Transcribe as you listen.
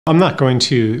I'm not going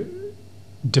to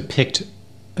depict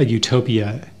a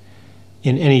utopia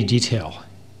in any detail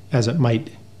as it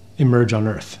might emerge on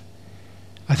Earth.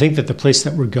 I think that the place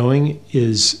that we're going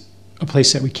is a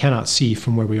place that we cannot see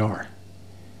from where we are.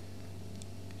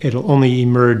 It'll only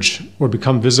emerge or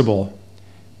become visible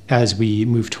as we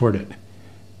move toward it.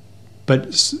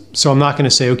 But so I'm not going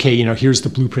to say, okay, here's the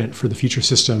blueprint for the future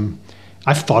system.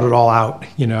 I've thought it all out,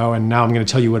 and now I'm going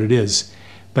to tell you what it is.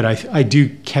 But I do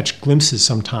catch glimpses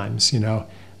sometimes,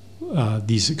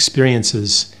 these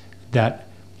experiences that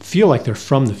feel like they're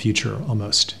from the future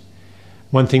almost.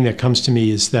 One thing that comes to me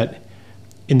is that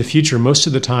in the future, most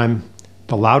of the time,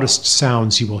 the loudest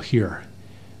sounds you will hear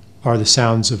are the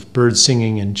sounds of birds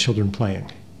singing and children playing.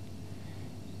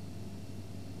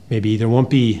 Maybe there won't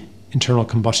be internal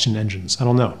combustion engines. I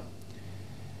don't know.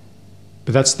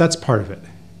 But that's part of it.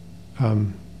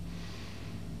 In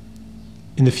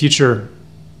the future,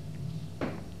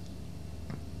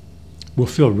 we'll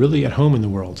feel really at home in the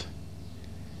world.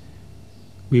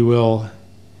 We will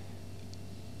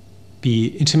be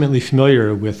intimately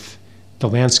familiar with the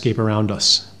landscape around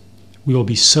us. We will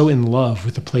be so in love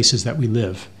with the places that we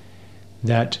live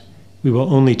that we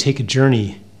will only take a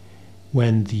journey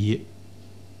when the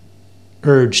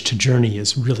urge to journey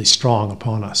is really strong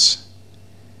upon us,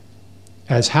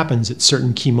 as happens at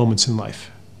certain key moments in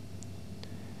life.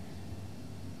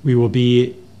 We will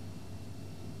be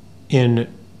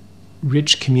in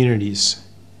rich communities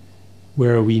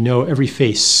where we know every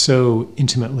face so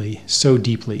intimately, so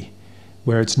deeply,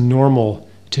 where it's normal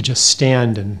to just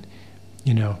stand and,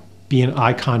 be in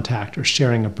eye contact or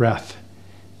sharing a breath,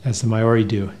 as the Maori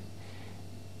do,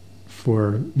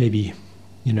 for maybe,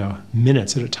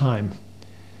 minutes at a time.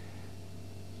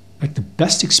 Like the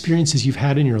best experiences you've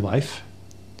had in your life,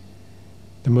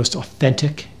 the most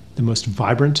authentic, the most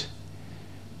vibrant,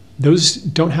 those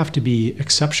don't have to be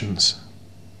exceptions.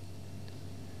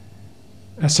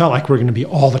 It's not like we're going to be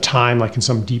all the time like in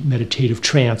some deep meditative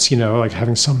trance, like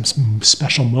having some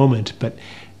special moment, but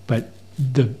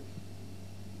the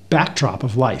backdrop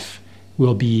of life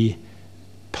will be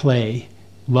play,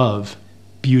 love,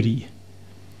 beauty.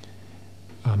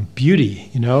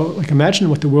 Beauty, like imagine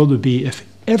what the world would be if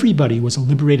everybody was a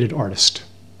liberated artist,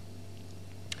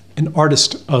 an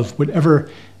artist of whatever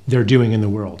they're doing in the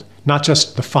world, not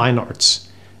just the fine arts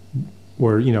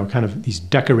or, kind of these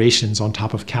decorations on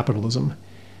top of capitalism.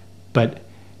 But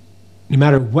no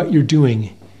matter what you're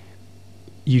doing,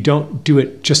 you don't do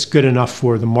it just good enough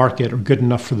for the market or good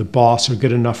enough for the boss or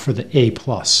good enough for the A+,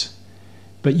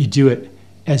 but you do it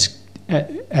as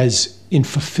in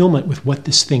fulfillment with what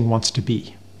this thing wants to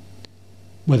be.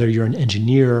 Whether you're an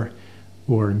engineer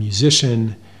or a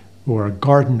musician or a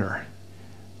gardener,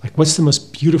 like what's the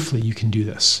most beautifully you can do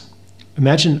this?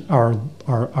 Imagine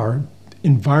our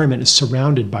environment is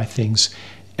surrounded by things,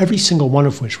 every single one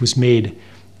of which was made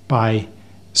by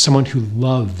someone who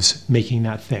loves making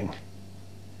that thing.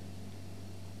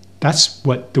 That's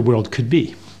what the world could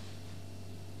be.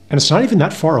 And it's not even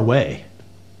that far away.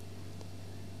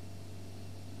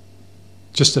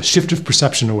 Just a shift of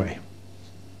perception away.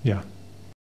 Yeah.